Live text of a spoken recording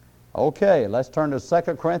Okay, let's turn to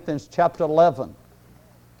 2 Corinthians chapter 11.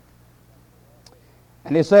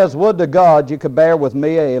 And he says, "Would to God you could bear with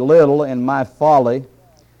me a little in my folly,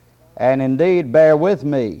 and indeed bear with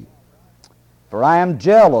me. For I am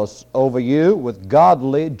jealous over you with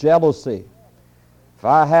godly jealousy. For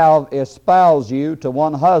I have espoused you to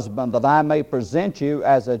one husband, that I may present you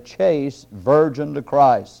as a chaste virgin to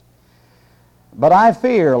Christ. But I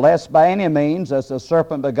fear, lest by any means, as the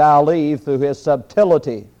serpent beguiled Eve through his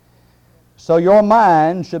subtlety, so your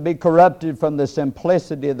mind should be corrupted from the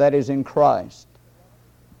simplicity that is in Christ.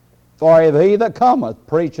 For if he that cometh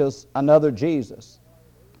preacheth another Jesus,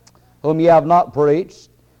 whom we have not preached,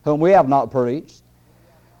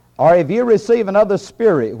 or if you receive another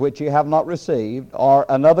spirit which ye have not received, or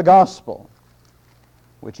another gospel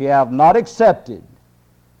which ye have not accepted,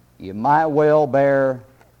 ye might well bear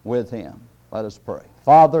with him." Let us pray.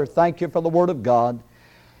 Father, thank you for the Word of God.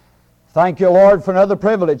 Thank you, Lord, for another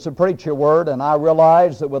privilege to preach your Word, and I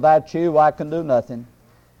realize that without you I can do nothing.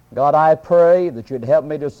 God, I pray that you'd help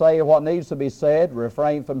me to say what needs to be said,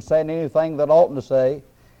 refrain from saying anything that oughtn't to say.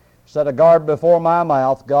 Set a guard before my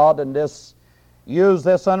mouth, God, and just use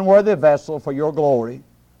this unworthy vessel for your glory.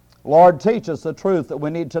 Lord, teach us the truth that we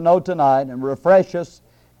need to know tonight, and refresh us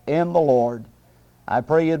in the Lord. I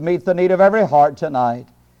pray you'd meet the need of every heart tonight,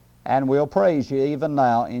 and we'll praise you even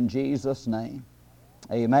now in Jesus' name.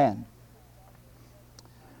 Amen.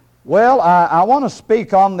 Well, I want to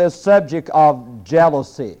speak on this subject of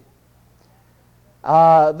jealousy.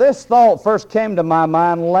 This thought first came to my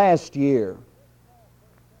mind last year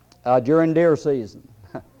during deer season.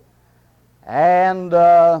 And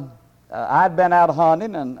I'd been out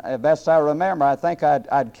hunting, and as best I remember, I think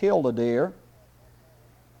I'd killed a deer.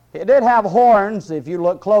 It did have horns if you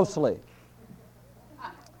look closely.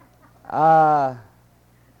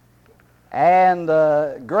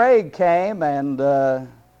 Greg came, and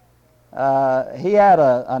he had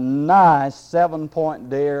a nice 7-point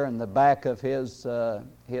deer in the back of his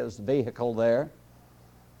vehicle there,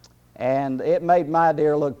 and it made my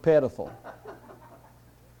deer look pitiful.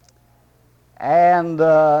 And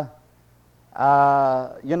of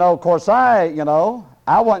course, I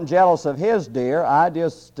wasn't jealous of his deer.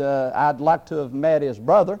 I'd like to have met his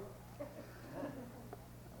brother.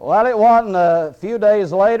 Well, it wasn't a few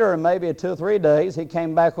days later, and maybe 2 or 3 days, he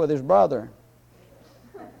came back with his brother.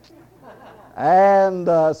 And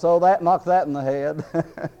so that knocked that in the head.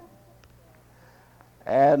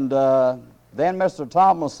 And then Mr.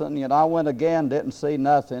 Thomason, I went again, didn't see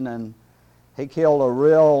nothing, and he killed a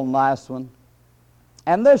real nice one.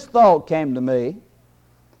 And this thought came to me,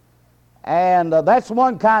 and that's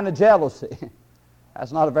one kind of jealousy.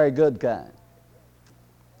 That's not a very good kind.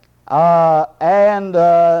 But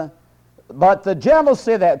the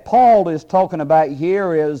jealousy that Paul is talking about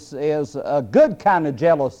here is a good kind of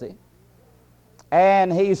jealousy.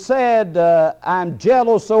 And he said, I'm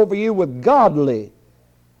jealous over you with godly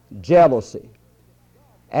jealousy.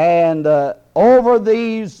 And over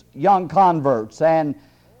these young converts. And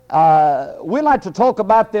we like to talk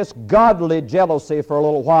about this godly jealousy for a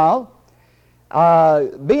little while.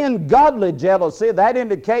 Being godly jealousy, that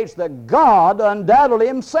indicates that God undoubtedly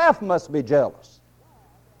himself must be jealous.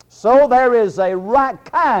 So there is a right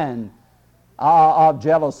kind of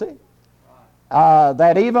jealousy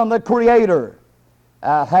that even the Creator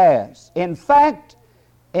has. In fact,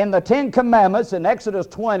 in the 10 Commandments in Exodus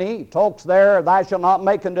 20, he talks there, "Thou shalt not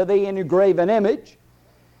make unto thee any graven image."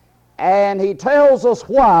 And he tells us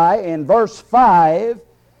why in verse 5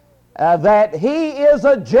 that he is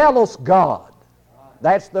a jealous God.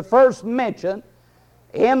 That's the first mention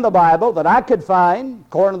in the Bible that I could find,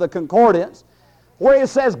 according to the concordance, where it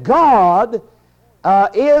says God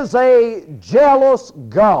is a jealous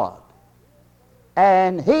God.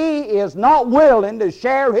 And he is not willing to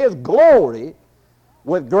share his glory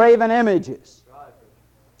with graven images.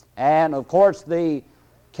 And of course the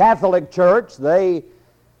Catholic Church, they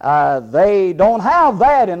don't have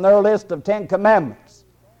that in their list of 10 Commandments.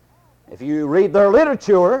 If you read their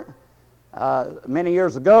literature, many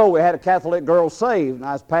years ago we had a Catholic girl saved, and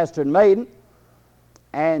I was pastor in Maiden,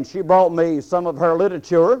 and she brought me some of her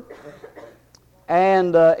literature,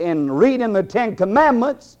 and in reading the 10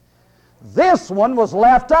 Commandments, this one was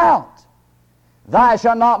left out. "Thou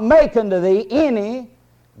shalt not make unto thee any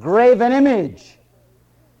graven image,"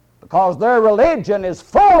 because their religion is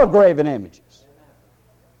full of graven images.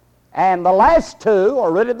 And the last two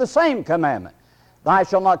are really the same commandment. "Thou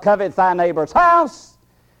shalt not covet thy neighbor's house.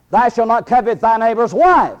 Thou shalt not covet thy neighbor's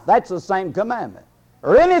wife." That's the same commandment.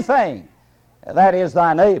 Or anything that is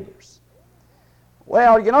thy neighbor's.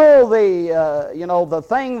 Well, the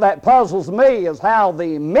thing that puzzles me is how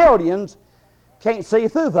the millions can't see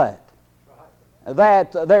through that.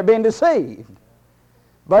 That they're being deceived.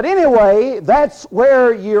 But anyway, that's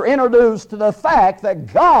where you're introduced to the fact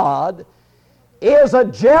that God is a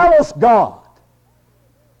jealous God.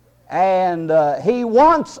 And He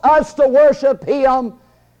wants us to worship Him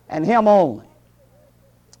and Him only.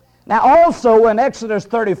 Now also in Exodus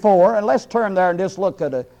 34, and let's turn there and just look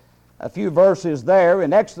at a few verses there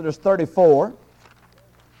in Exodus 34.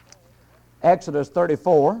 Exodus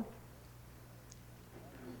 34.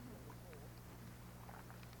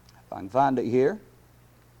 If I can find it here.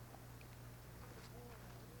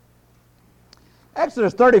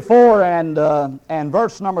 Exodus 34 and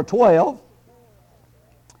verse number 12.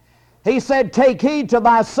 He said, "Take heed to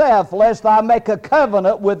thyself, lest thou make a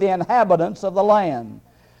covenant with the inhabitants of the land.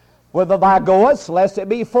 Whither thou goest, lest it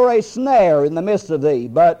be for a snare in the midst of thee.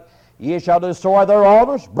 But ye shall destroy their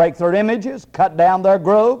altars, break their images, cut down their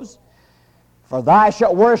groves. For thou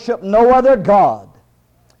shalt worship no other God.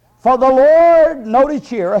 For the Lord," notice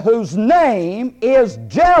here, "whose name is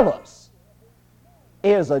jealous,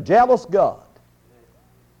 is a jealous God."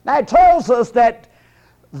 Now it tells us that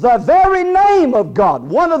the very name of God,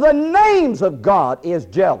 one of the names of God, is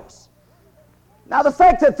jealous. Now the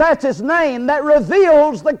fact that that's His name, that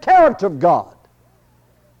reveals the character of God.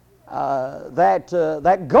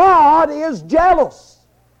 That God is jealous.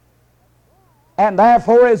 And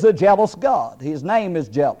therefore is a jealous God. His name is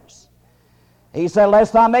jealous. He said,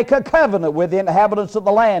 "Lest thou make a covenant with the inhabitants of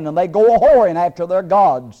the land, and they go a-whoring after their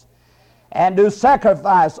gods, and do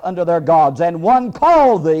sacrifice unto their gods, and one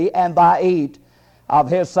call thee, and thou eat of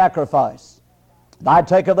his sacrifice. Thou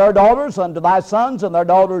takest their daughters unto thy sons, and their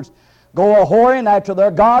daughters go a-whoring after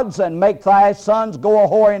their gods, and make thy sons go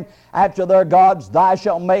a-whoring after their gods. Thou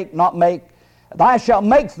shalt make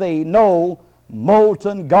thee no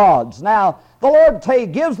molten gods." Now, the Lord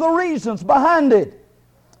gives the reasons behind it.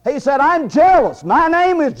 He said, "I'm jealous. My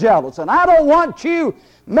name is jealous, and I don't want you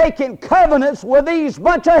making covenants with these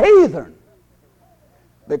bunch of heathen,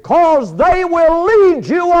 because they will lead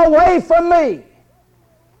you away from me."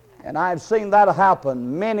 And I've seen that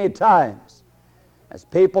happen many times as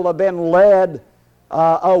people have been led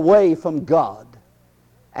away from God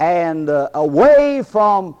and away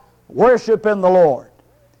from worshiping the Lord.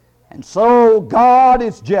 And so God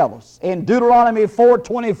is jealous. In Deuteronomy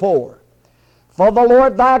 4:24, "For the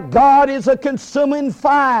Lord thy God is a consuming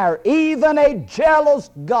fire, even a jealous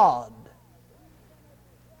God."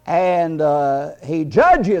 And He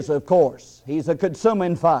judges, of course. He's a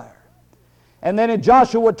consuming fire. And then in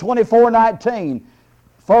Joshua 24:19,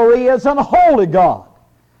 "For He is an holy God,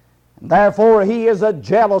 and therefore He is a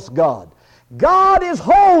jealous God." God is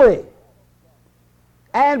holy,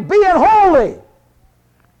 and being holy,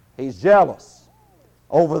 He's jealous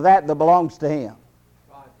over that belongs to Him.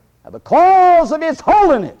 Now, because of His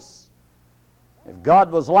holiness, if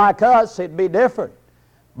God was like us, it'd be different.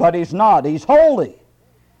 But He's not. He's holy.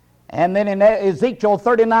 And then in Ezekiel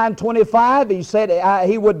 39:25, He said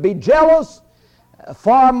He would be jealous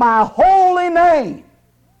for my holy name.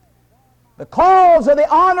 Because of the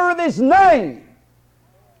honor of His name,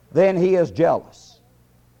 then He is jealous.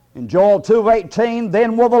 In Joel 2:18,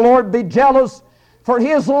 "Then will the Lord be jealous for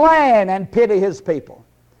His land and pity His people."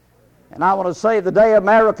 And I want to say, the day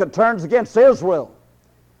America turns against Israel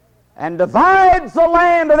and divides the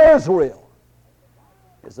land of Israel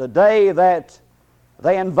is the day that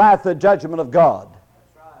they invite the judgment of God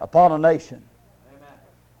upon a nation.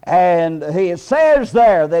 And He says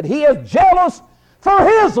there that He is jealous for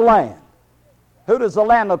His land. Who does the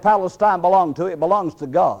land of Palestine belong to? It belongs to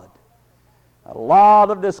God. A lot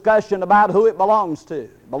of discussion about who it belongs to.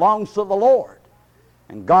 It belongs to the Lord.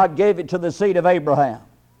 And God gave it to the seed of Abraham.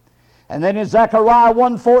 And then in Zechariah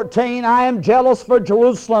 1:14, "I am jealous for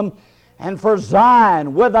Jerusalem and for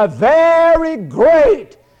Zion with a very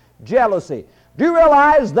great jealousy." Do you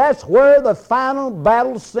realize that's where the final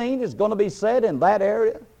battle scene is going to be set, in that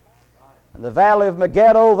area? In the valley of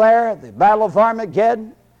Megiddo there, the battle of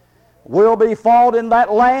Armageddon will be fought in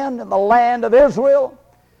that land, in the land of Israel.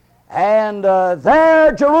 And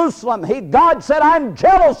there, Jerusalem, God said, "I'm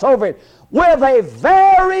jealous over it with a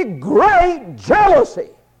very great jealousy."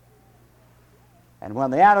 And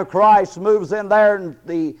when the Antichrist moves in there, and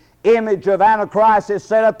the image of Antichrist is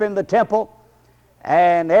set up in the temple,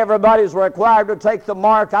 and everybody's required to take the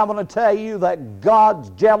mark, I'm going to tell you that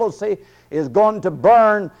God's jealousy is going to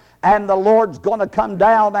burn, and the Lord's going to come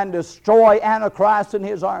down and destroy Antichrist and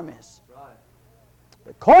his armies. Right.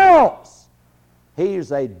 Because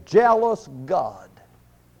He's a jealous God.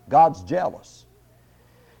 God's jealous.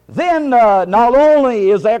 Then not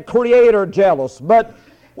only is that Creator jealous, but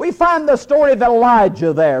we find the story of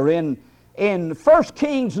Elijah there in 1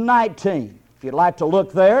 Kings 19. if you'd like to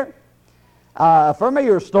look there.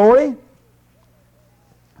 Familiar story.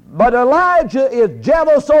 But Elijah is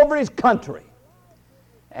jealous over his country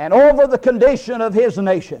and over the condition of his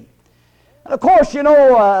nation. And of course, you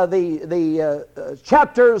know, the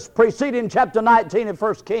chapters preceding chapter 19 of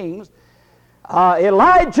 1 Kings,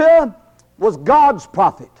 Elijah was God's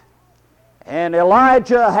prophet. And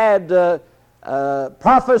Elijah had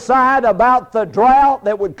prophesied about the drought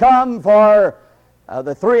that would come for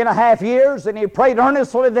the 3.5 years, and he prayed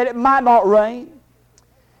earnestly that it might not rain.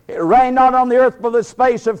 It rained not on the earth for the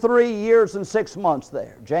space of 3 years and 6 months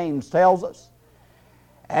there, James tells us.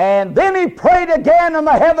 And then he prayed again, and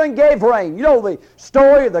the heaven gave rain. You know the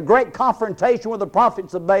story of the great confrontation with the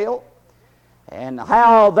prophets of Baal, and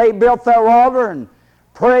how they built their altar and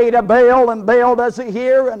prayed to Baal, and Baal doesn't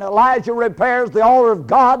hear, and Elijah repairs the altar of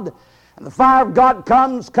God, and the fire of God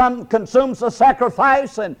consumes the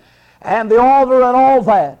sacrifice and the altar and all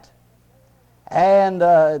that. And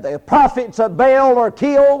the prophets of Baal are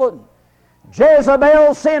killed, and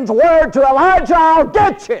Jezebel sends word to Elijah, I'll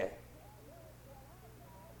get you.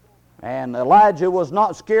 And Elijah was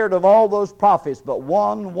not scared of all those prophets, but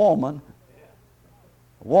one woman,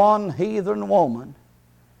 one heathen woman,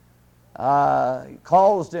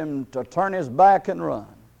 caused him to turn his back and run.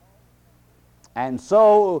 And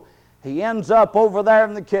so he ends up over there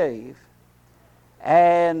in the cave,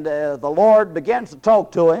 and the Lord begins to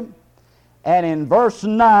talk to him. And in verse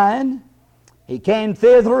 9, he came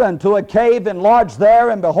thither unto a cave and lodged there,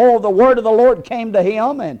 and behold, the word of the Lord came to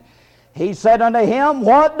him, and he said unto him,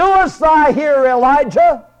 What doest thou here,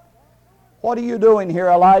 Elijah? What are you doing here,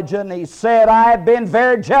 Elijah? And he said, I have been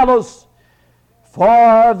very jealous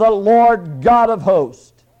for the Lord God of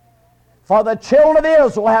hosts. For the children of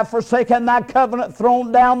Israel have forsaken thy covenant,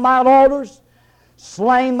 thrown down thine altars,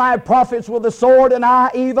 slain thy prophets with the sword, and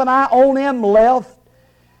I only am left,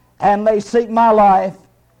 and they seek my life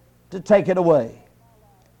to take it away.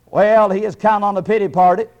 Well, he is counting on the pity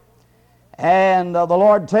party. And the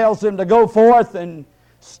Lord tells him to go forth and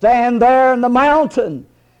stand there in the mountain.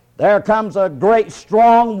 There comes a great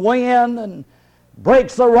strong wind and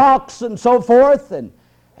breaks the rocks and so forth.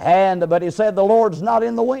 But he said the Lord's not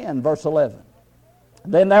in the wind, verse 11.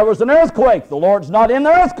 Then there was an earthquake. The Lord's not in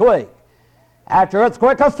the earthquake. After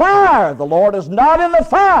earthquake, a fire. The Lord is not in the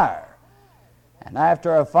fire. And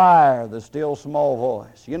after a fire, the still small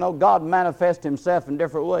voice. You know, God manifests himself in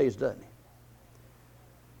different ways, doesn't he?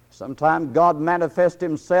 Sometimes God manifests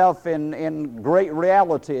himself in great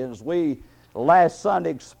reality, as we last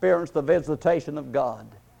Sunday experienced the visitation of God.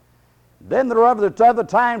 Then there are other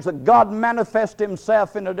times that God manifests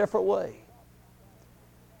himself in a different way.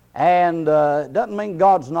 And it doesn't mean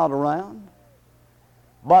God's not around.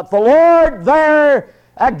 But the Lord there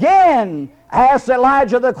again asked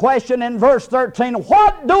Elijah the question in verse 13,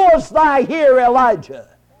 What doest thou here, Elijah?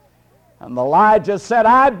 And Elijah said,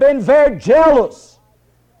 I've been very jealous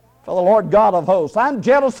for the Lord God of hosts. I'm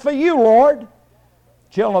jealous for you, Lord.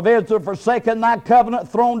 Children of Israel have forsaken thy covenant,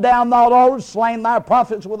 thrown down thy altars, slain thy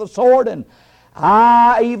prophets with a sword, and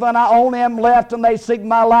I only am left, and they seek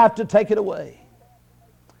my life to take it away.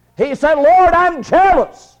 He said, Lord, I'm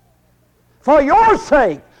jealous for your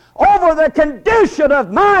sake over the condition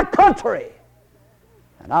of my country.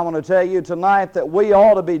 And I want to tell you tonight that we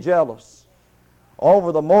ought to be jealous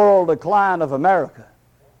over the moral decline of America.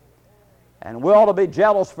 And we ought to be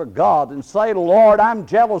jealous for God and say, Lord, I'm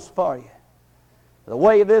jealous for you. The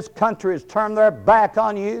way this country has turned their back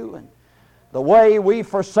on you, and the way we've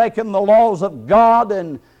forsaken the laws of God,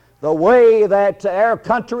 and the way that our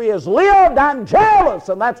country has lived, I'm jealous.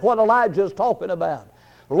 And that's what Elijah is talking about.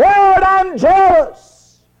 Lord, I'm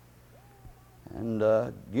jealous. And,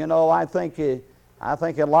 I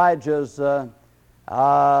think Elijah's,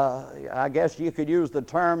 I guess you could use the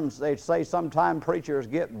terms, they say sometimes preachers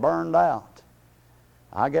get burned out.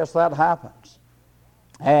 I guess that happens.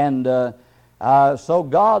 And so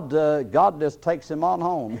God just takes him on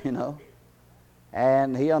home, you know.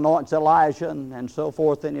 And he anoints Elijah and so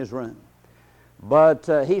forth in his room. But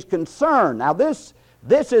he's concerned. Now this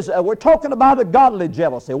is, we're talking about a godly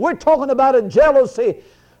jealousy. We're talking about a jealousy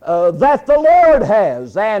that the Lord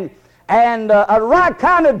has, and a right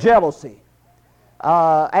kind of jealousy.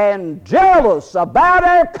 And jealous about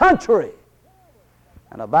our country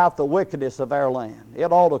and about the wickedness of our land.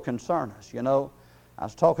 It ought to concern us, you know. I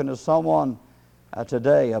was talking to someone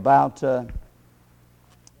today about,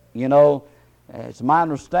 it's my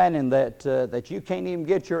understanding that you can't even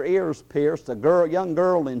get your ears pierced. A young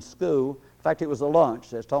girl in school, in fact, it was a lunch.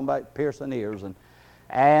 They was talking about piercing ears.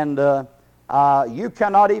 And you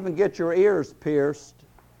cannot even get your ears pierced.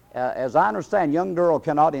 As I understand, young girl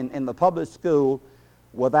cannot in the public school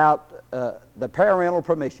without the parental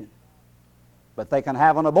permission. But they can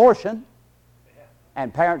have an abortion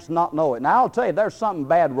and parents not know it. Now, I'll tell you, there's something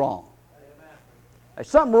bad wrong. There's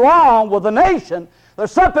something wrong with the nation.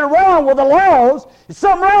 There's something wrong with the laws. There's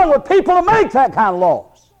something wrong with people who make that kind of laws.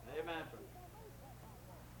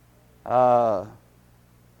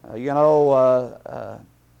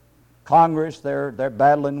 Congress, they're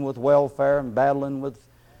battling with welfare and battling with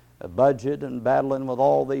a budget and battling with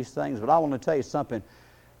all these things. But I want to tell you something.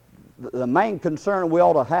 The main concern we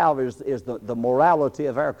ought to have is the morality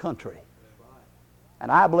of our country.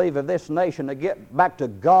 And I believe if this nation to get back to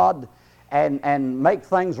God and make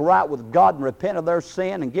things right with God and repent of their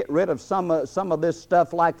sin and get rid of some of this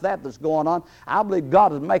stuff like that's going on, I believe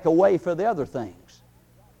God would make a way for the other things.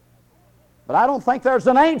 But I don't think there's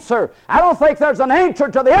an answer. I don't think there's an answer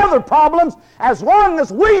to the other problems as long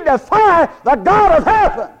as we defy the God of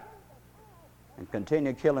heaven and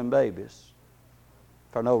continue killing babies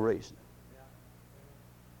for no reason.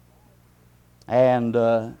 And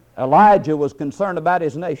Elijah was concerned about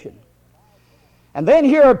his nation. And then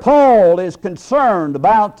here Paul is concerned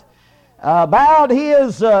about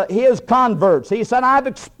his converts. He said, I've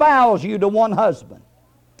espoused you to one husband,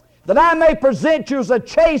 that I may present you as a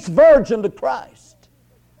chaste virgin to Christ.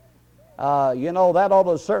 That ought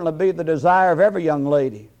to certainly be the desire of every young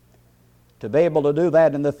lady, to be able to do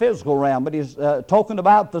that in the physical realm. But he's talking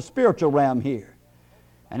about the spiritual realm here.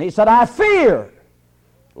 And he said, I fear,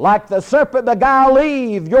 like the serpent beguiled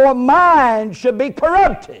Eve, your mind should be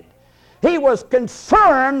corrupted. He was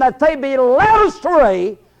concerned that they be led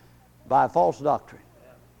astray by false doctrine.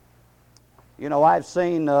 I've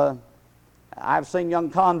seen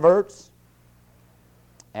young converts,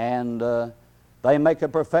 and they make a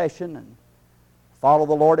profession and follow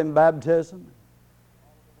the Lord in baptism,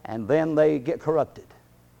 and then they get corrupted.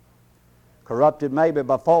 Corrupted maybe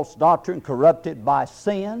by false doctrine, corrupted by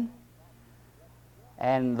sin,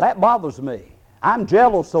 and that bothers me. I'm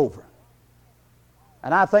jealous over it.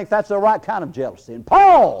 And I think that's the right kind of jealousy. And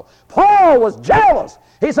Paul was jealous.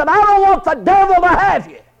 He said, I don't want the devil to have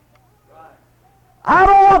you. I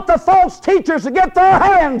don't want the false teachers to get their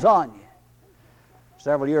hands on you.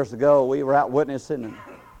 Several years ago, we were out witnessing,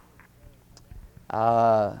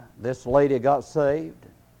 and this lady got saved.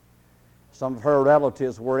 Some of her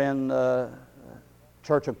relatives were in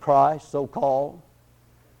Church of Christ, so-called.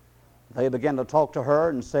 They began to talk to her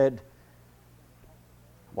and said,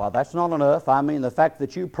 well, that's not enough. I mean, the fact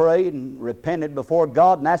that you prayed and repented before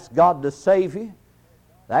God and asked God to save you,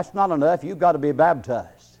 that's not enough. You've got to be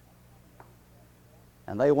baptized.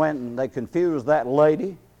 And they went and they confused that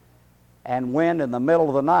lady and went in the middle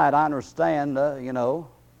of the night, I understand,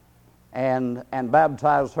 and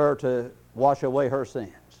baptized her to wash away her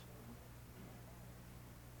sins.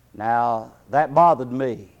 Now, that bothered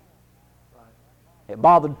me. It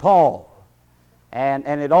bothered Paul. And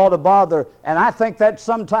it ought to bother, and I think that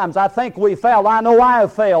sometimes, I think we failed. I know I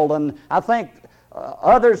have failed, and I think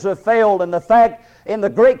others have failed in the fact, in the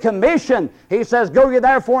Great Commission, he says, go ye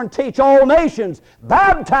therefore and teach all nations,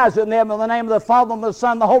 baptizing them in the name of the Father and the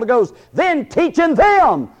Son and the Holy Ghost, then teaching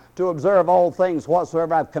them to observe all things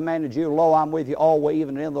whatsoever I've commanded you. Lo, I'm with you always,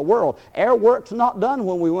 even in the world. Our work's not done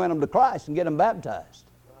when we win them to Christ and get them baptized.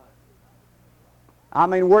 I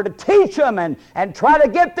mean, we're to teach them and try to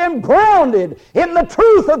get them grounded in the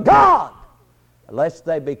truth of God, lest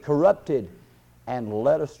they be corrupted and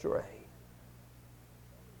led astray.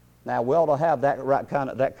 Now, we ought to have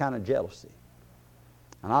that kind of jealousy.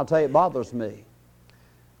 And I'll tell you, it bothers me.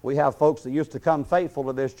 We have folks that used to come faithful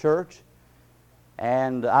to this church,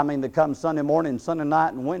 and they come Sunday morning, Sunday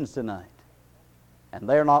night, and Wednesday night. And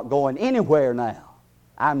they're not going anywhere now.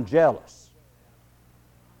 I'm jealous.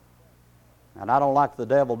 And I don't like the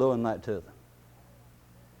devil doing that to them.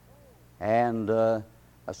 And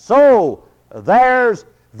so there's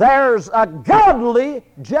a godly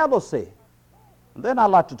jealousy. And then I'd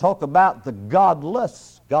like to talk about the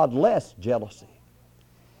godless jealousy.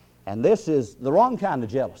 And this is the wrong kind of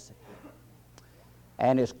jealousy.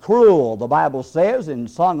 And it's cruel. The Bible says in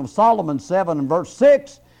Song of Solomon 7 and verse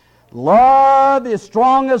 6, love is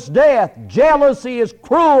strong as death, jealousy is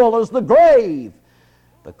cruel as the grave.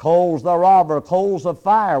 The coals thereof are coals of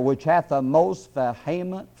fire, which hath a most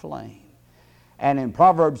vehement flame. And in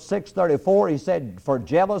Proverbs 6:34, he said, for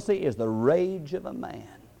jealousy is the rage of a man.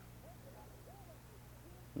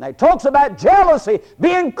 And he talks about jealousy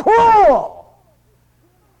being cruel.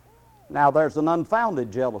 Now, there's an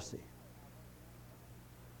unfounded jealousy.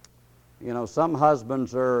 Some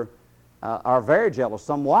husbands are very jealous.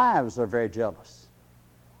 Some wives are very jealous.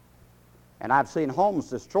 And I've seen homes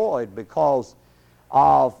destroyed because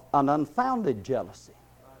of an unfounded jealousy.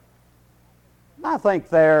 I think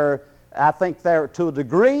there I think there, to a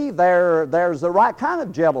degree, there's the right kind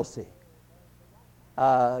of jealousy.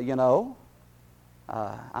 You know,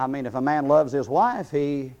 I mean, if a man loves his wife,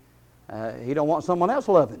 he don't want someone else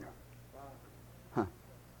loving her. Huh.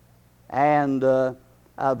 And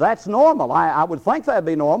that's normal. I would think that'd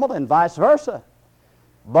be normal, and vice versa.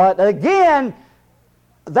 But again,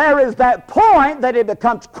 there is that point that it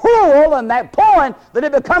becomes cruel, and that point that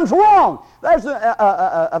it becomes wrong. There's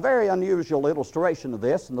a very unusual illustration of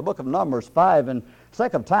this in the book of Numbers 5, and for the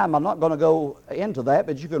sake of time, I'm not going to go into that,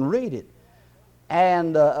 but you can read it.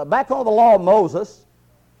 And back on the law of Moses,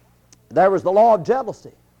 there was the law of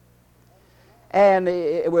jealousy. And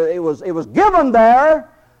it was given there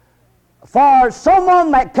for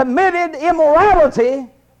someone that committed immorality,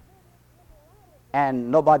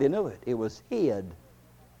 and nobody knew it. It was hid.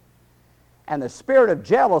 And the spirit of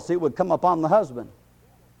jealousy would come upon the husband.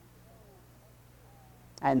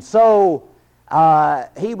 And so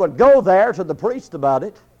he would go there to the priest about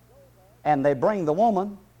it, and they bring the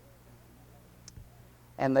woman,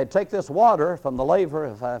 and they take this water from the laver,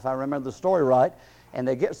 if I remember the story right, and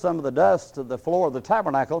they get some of the dust to the floor of the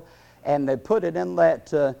tabernacle, and they put it in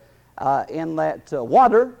that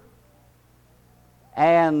water,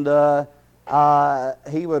 and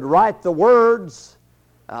he would write the words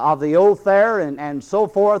of the oath there, and so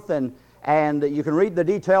forth, and you can read the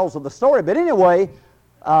details of the story. But anyway,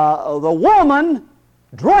 the woman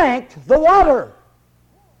drank the water.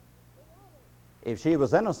 If she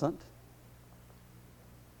was innocent,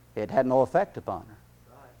 it had no effect upon her.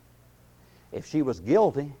 If she was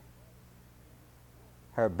guilty,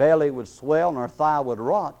 her belly would swell and her thigh would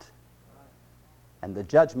rot, and the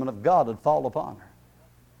judgment of God would fall upon her.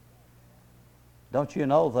 Don't you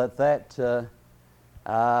know that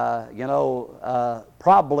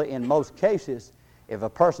probably in most cases, if a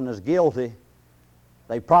person is guilty,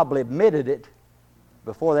 they probably admitted it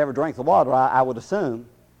before they ever drank the water, I would assume.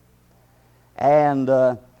 And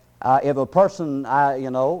if a person,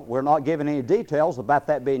 we're not given any details about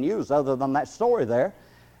that being used other than that story there,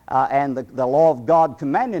 and the law of God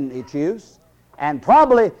commanding its use. And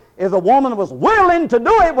probably if the woman was willing to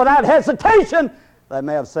do it without hesitation, they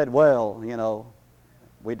may have said, well,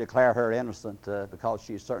 we declare her innocent because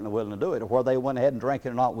she's certainly willing to do it. Or whether they went ahead and drank it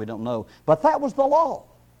or not, we don't know. But that was the law.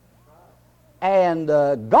 And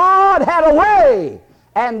God had a way.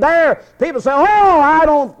 And there, people say, oh, I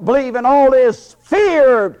don't believe in all this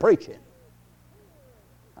fear preaching.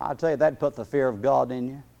 I'll tell you, that'd put the fear of God in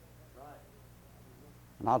you.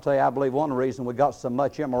 And I'll tell you, I believe one reason we got so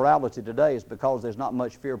much immorality today is because there's not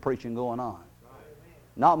much fear preaching going on.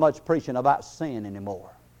 Not much preaching about sin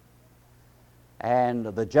anymore. And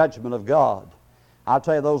the judgment of God. I'll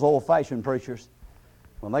tell you, those old-fashioned preachers,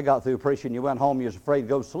 when they got through preaching, you went home, you was afraid to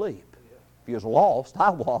go to sleep. If you was lost, I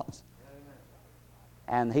was.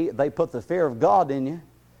 And they put the fear of God in you,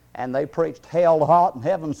 and they preached hell hot and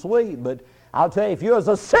heaven sweet. But I'll tell you, if you was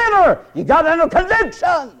a sinner, you got under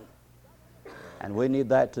conviction. And we need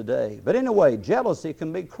that today. But anyway, jealousy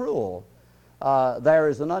can be cruel. There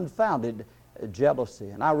is an unfounded jealousy.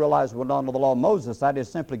 And I realize we're not under the law of Moses. I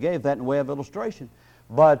just simply gave that in way of illustration.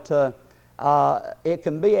 But it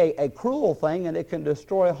can be a cruel thing, and it can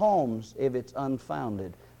destroy homes if it's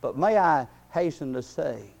unfounded. But may I hasten to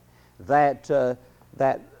say that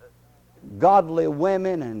godly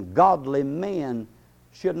women and godly men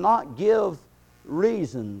should not give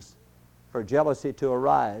reasons for jealousy to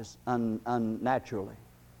arise unnaturally.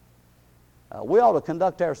 We ought to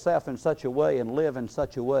conduct ourselves in such a way and live in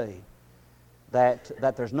such a way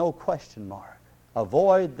that there's no question mark.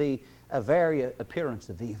 Avoid the very appearance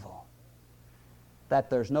of evil. That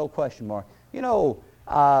there's no question mark.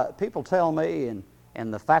 People tell me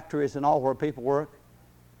in the factories and all where people work,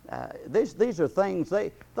 these are things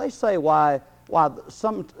they say why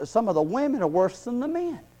some of the women are worse than the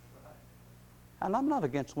men. And I'm not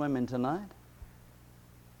against women tonight.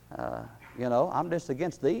 I'm just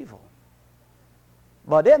against the evil.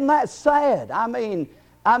 But isn't that sad? I mean,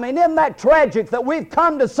 isn't that tragic that we've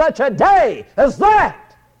come to such a day as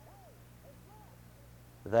that?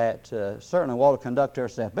 That certainly we ought to conduct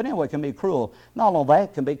ourselves. But anyway, it can be cruel. Not only that,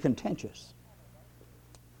 it can be contentious.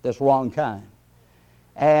 This wrong kind.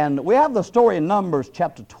 And we have the story in Numbers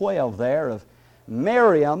chapter 12 there of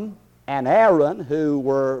Miriam and Aaron, who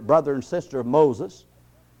were brother and sister of Moses.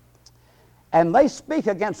 And they speak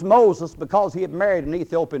against Moses because he had married an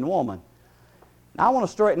Ethiopian woman. Now, I want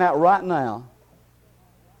to straighten out right now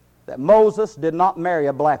that Moses did not marry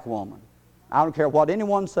a black woman. I don't care what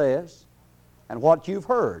anyone says and what you've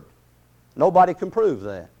heard. Nobody can prove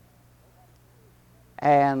that.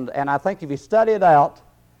 And I think if you study it out,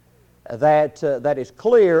 that is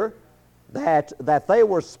clear that they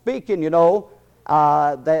were speaking, the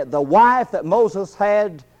wife that Moses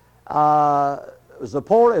had,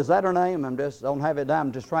 Zipporah, is that her name? Don't have it down,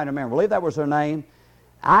 I'm just trying to remember. I believe that was her name.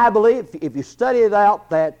 I believe if you study it out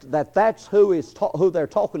that's who they're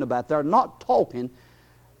talking about. They're not talking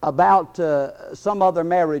about some other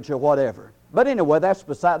marriage or whatever. But anyway, that's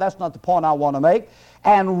not the point I want to make.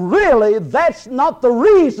 And really, that's not the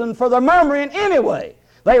reason for the murmuring anyway.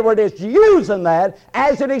 They were just using that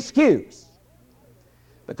as an excuse.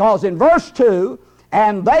 Because in verse 2,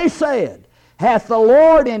 and they said, hath the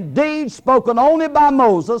Lord indeed spoken only by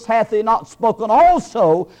Moses? Hath he not spoken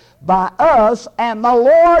also by us? And the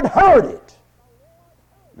Lord heard it.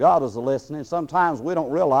 God is listening. Sometimes we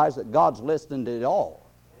don't realize that God's listening to it all.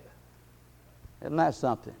 Isn't that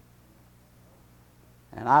something?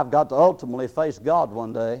 And I've got to ultimately face God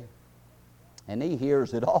one day, and He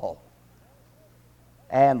hears it all.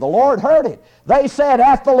 And the Lord heard it. They said,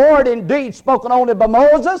 hath the Lord indeed spoken only by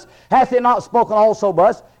Moses? Hath He not spoken also by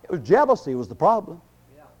us? It was jealousy was the problem.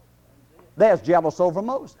 They was jealous over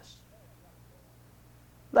Moses.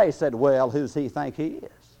 They said, well, who's he think he is?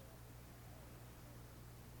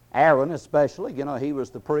 Aaron especially, he was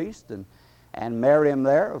the priest, and Miriam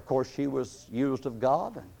there, of course, she was used of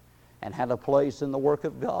God and had a place in the work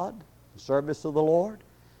of God, the service of the Lord.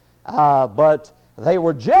 But they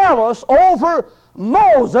were jealous over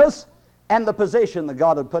Moses and the position that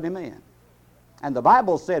God had put him in. And the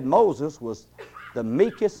Bible said Moses was the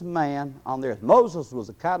meekest man on the earth. Moses was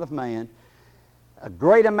the kind of man, a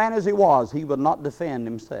great a man as he was, he would not defend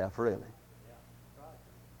himself, really.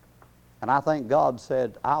 And I think God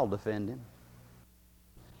said, I'll defend him.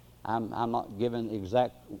 I'm not giving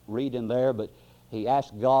exact reading there, but he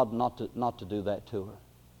asked God not to do that to her.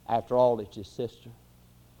 After all, it's his sister.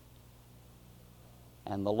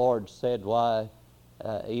 And the Lord said, why,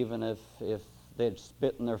 even if they'd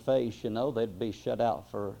spit in their face, they'd be shut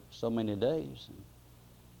out for so many days.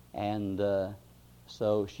 And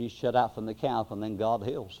so she's shut out from the camp, and then God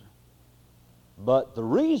heals her. But the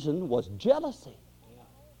reason was jealousy.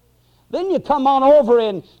 Then you come on over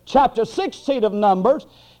in chapter 16 of Numbers,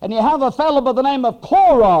 and you have a fellow by the name of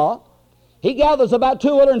Korah. He gathers about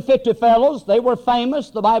 250 fellows. They were famous,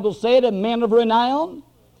 the Bible said, and men of renown.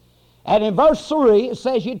 And in verse 3, it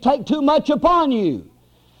says, you take too much upon you,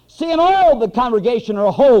 seeing all the congregation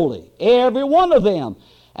are holy, every one of them,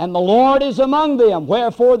 and the Lord is among them.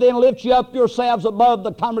 Wherefore then lift you up yourselves above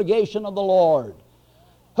the congregation of the Lord.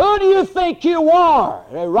 Who do you think you are?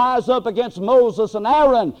 They rise up against Moses and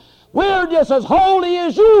Aaron. We're just as holy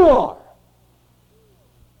as you are.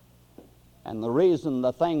 And the reason,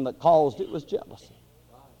 the thing that caused it was jealousy.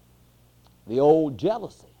 The old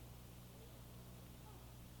jealousy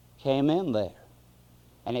came in there,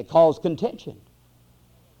 and it caused contention.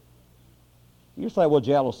 You say, well,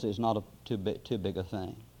 jealousy is not too big a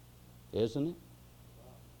thing, isn't it?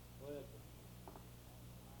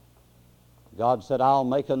 God said, I'll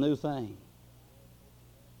make a new thing.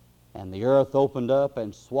 And the earth opened up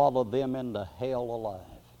and swallowed them into hell alive.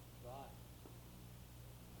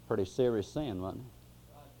 Pretty serious sin, wasn't it?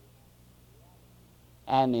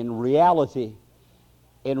 And in reality,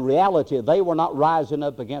 they were not rising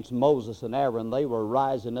up against Moses and Aaron. They were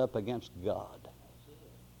rising up against God.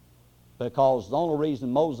 Because the only reason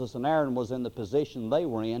Moses and Aaron was in the position they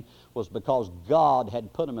were in was because God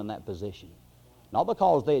had put them in that position. Not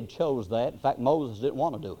because they had chose that. In fact, Moses didn't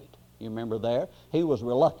want to do it. You remember there? He was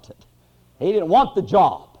reluctant. He didn't want the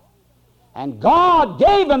job. And God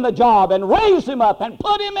gave him the job and raised him up and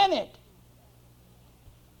put him in it.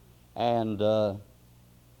 And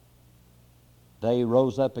they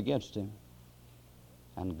rose up against him.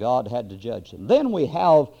 And God had to judge them. Then we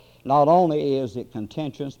have, not only is it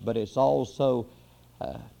contentious, but it's also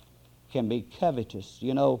can be covetous,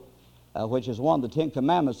 which is one of the 10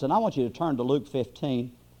 Commandments. And I want you to turn to Luke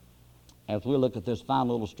 15 as we look at this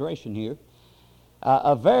final illustration here.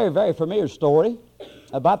 A very, very familiar story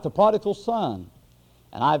about the prodigal son.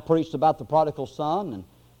 And I've preached about the prodigal son, and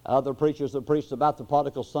other preachers have preached about the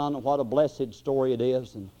prodigal son, and what a blessed story it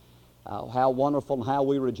is, and how wonderful and how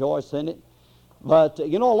we rejoice in it. But, a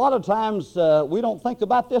lot of times we don't think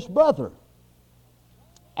about this brother.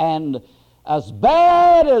 And as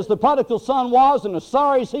bad as the prodigal son was, and as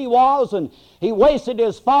sorry as he was, and he wasted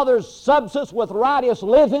his father's substance with riotous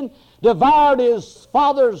living, devoured his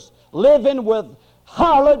father's living with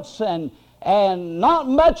harlots, and not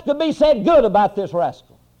much could be said good about this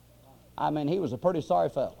rascal. I mean, he was a pretty sorry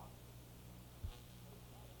fellow.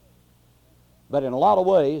 But in a lot of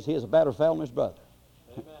ways, he is a better fellow than his brother.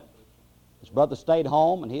 Amen. His brother stayed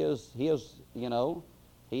home, and he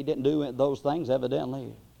didn't do those things,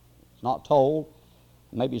 evidently. It's not told.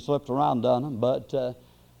 Maybe slipped around and done them. But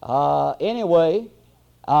anyway,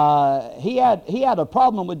 he had a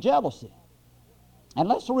problem with jealousy. And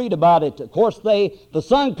let's read about it. Of course, the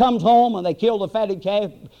son comes home and they kill the fatted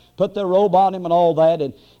calf, put their robe on him and all that.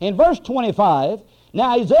 And in verse 25,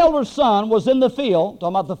 now his elder son was in the field,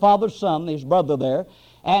 talking about the father's son, his brother there.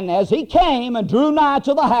 And as he came and drew nigh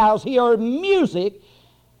to the house, he heard music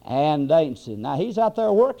and dancing. Now he's out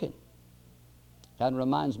there working. Kind of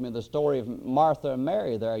reminds me of the story of Martha and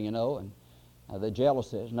Mary there, you know, and the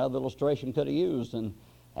jealousy. There's another illustration could have used. And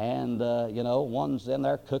you know, one's in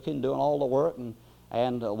there cooking, doing all the work,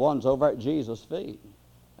 and one's over at Jesus' feet.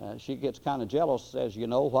 She gets kind of jealous, says, you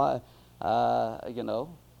know, why, you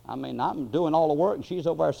know, I mean, I'm doing all the work and she's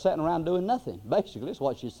over there sitting around doing nothing. Basically, that's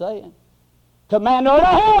what she's saying. Command her to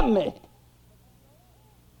help me.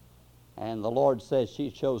 And the Lord says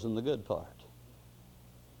she's chosen the good part.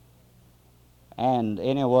 And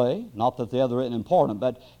anyway, not that the other isn't important,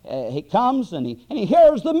 but he comes and he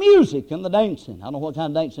hears the music and the dancing. I don't know what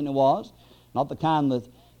kind of dancing it was. Not the kind that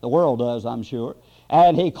the world does, I'm sure.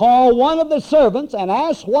 And he called one of the servants and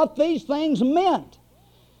asked what these things meant.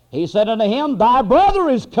 He said unto him, Thy brother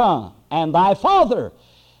is come, and thy father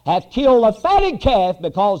hath killed a fatted calf,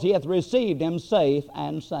 because he hath received him safe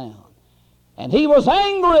and sound. And he was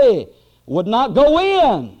angry, would not go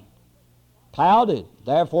in, pouted.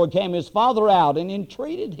 Therefore came his father out and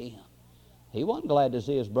entreated him. He wasn't glad to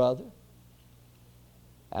see his brother.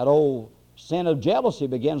 That old sin of jealousy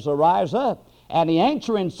begins to rise up. And he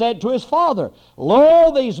answering said to his father,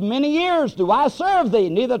 Lo, these many years do I serve thee,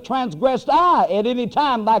 neither transgressed I at any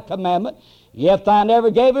time thy commandment, yet thou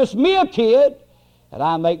never gavest me a kid, that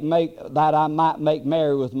I might make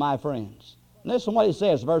merry with my friends. And listen what he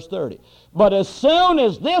says, verse 30. But as soon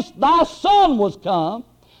as this thy son was come,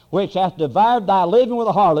 which hath devoured thy living with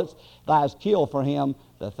the harlots, thou hast killed for him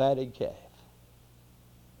the fatted calf.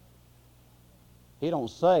 He don't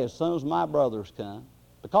say, as soon as my brothers come.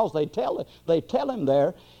 Because they tell him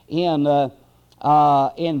there in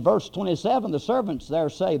verse 27, the servants there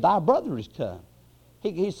say, Thy brother is come.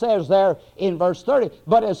 He says there in verse 30,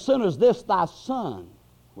 but as soon as this thy son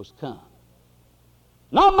was come.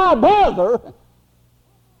 Not my brother.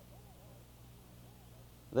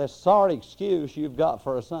 This sorry excuse you've got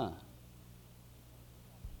for a son.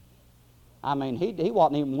 I mean, he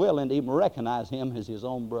wasn't even willing to even recognize him as his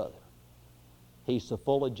own brother. He's so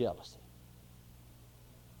full of jealousy.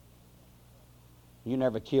 You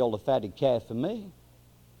never killed a fatted calf for me.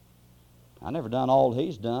 I never done all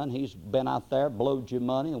he's done. He's been out there, blowed your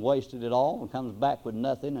money and wasted it all and comes back with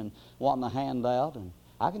nothing and wanting a handout. And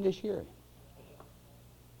I can just hear him.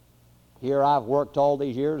 Here I've worked all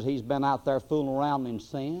these years. He's been out there fooling around in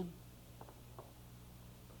sin.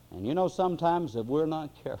 And you know, sometimes if we're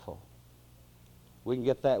not careful, we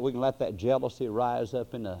can let that jealousy rise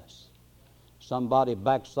up in us. Somebody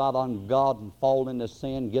backslide on God and fall into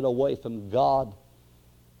sin, get away from God,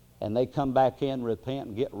 and they come back in, repent,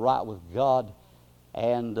 and get right with God,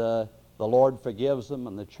 and the Lord forgives them,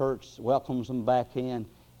 and the church welcomes them back in.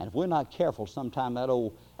 And if we're not careful, sometime that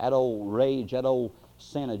old rage, that old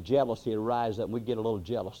sin of jealousy will rise up, and we get a little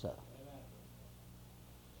jealous of it.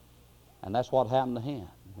 And that's what happened to him.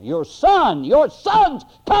 Your sons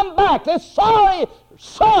come back. This sorry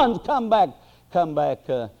sons come back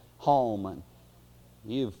home, and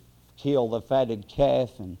you've killed the fatted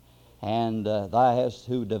calf, and thou hast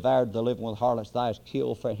who devoured the living with harlots, thou hast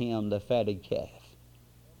killed for him the fatted calf.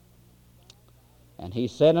 And he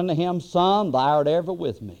said unto him, Son, thou art ever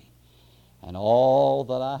with me, and all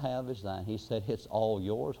that I have is thine. He said, it's all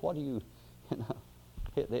yours. What do you know,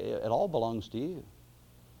 it all belongs to you.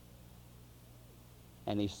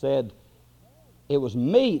 And he said, it was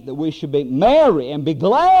meet that we should be merry and be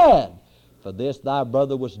glad. For this thy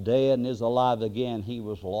brother was dead and is alive again. He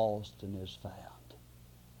was lost and is found.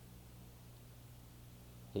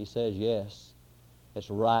 He says, yes, it's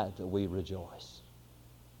right that we rejoice.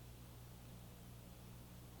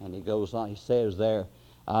 And he goes on, he says there,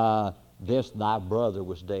 this thy brother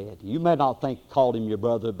was dead. You may not think called him your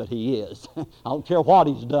brother, but he is. I don't care what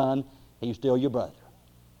he's done, he's still your brother.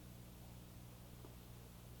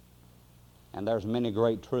 And there's many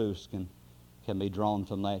great truths can be drawn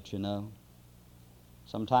from that, you know.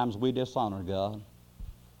 Sometimes we dishonor God,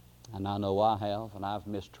 and I know I have, and I've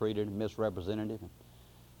mistreated and misrepresented him.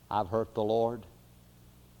 I've hurt the Lord,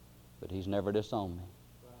 but he's never disowned me.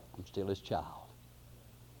 I'm still his child.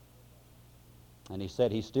 And he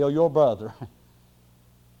said, he's still your brother.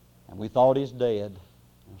 And we thought he's dead.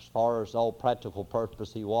 As far as all practical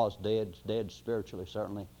purpose, he was dead spiritually,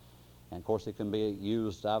 certainly. And of course, it can be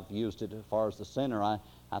used, I've used it as far as the sinner. I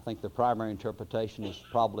think the primary interpretation is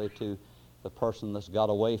probably to the person that's got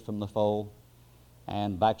away from the fold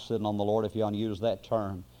and backslidden on the Lord, if you want to use that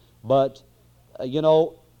term. But, you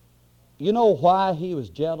know why he was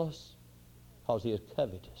jealous? Because he is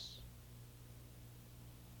covetous.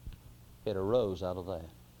 It arose out of that.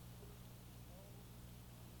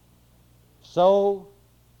 So,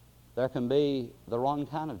 there can be the wrong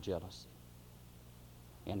kind of jealousy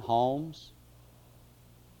in homes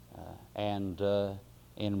and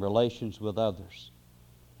in relations with others.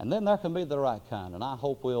 And then there can be the right kind, and I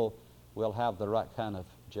hope we'll have the right kind of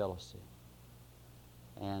jealousy.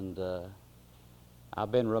 And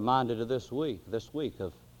I've been reminded of this week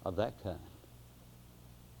of that kind.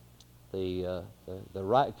 The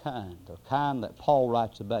right kind, the kind that Paul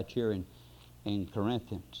writes about here in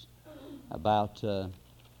Corinthians, about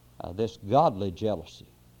this godly jealousy.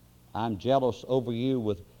 I'm jealous over you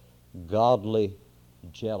with godly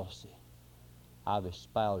jealousy. I've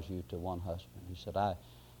espoused you to one husband. He said, I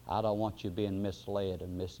don't want you being misled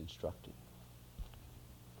and misinstructed.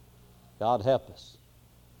 God help us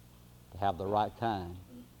to have the right kind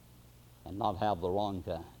and not have the wrong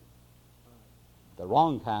kind. The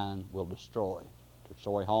wrong kind will destroy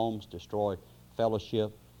homes, destroy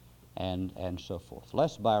fellowship, and so forth.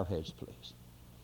 Let's bow our heads, please.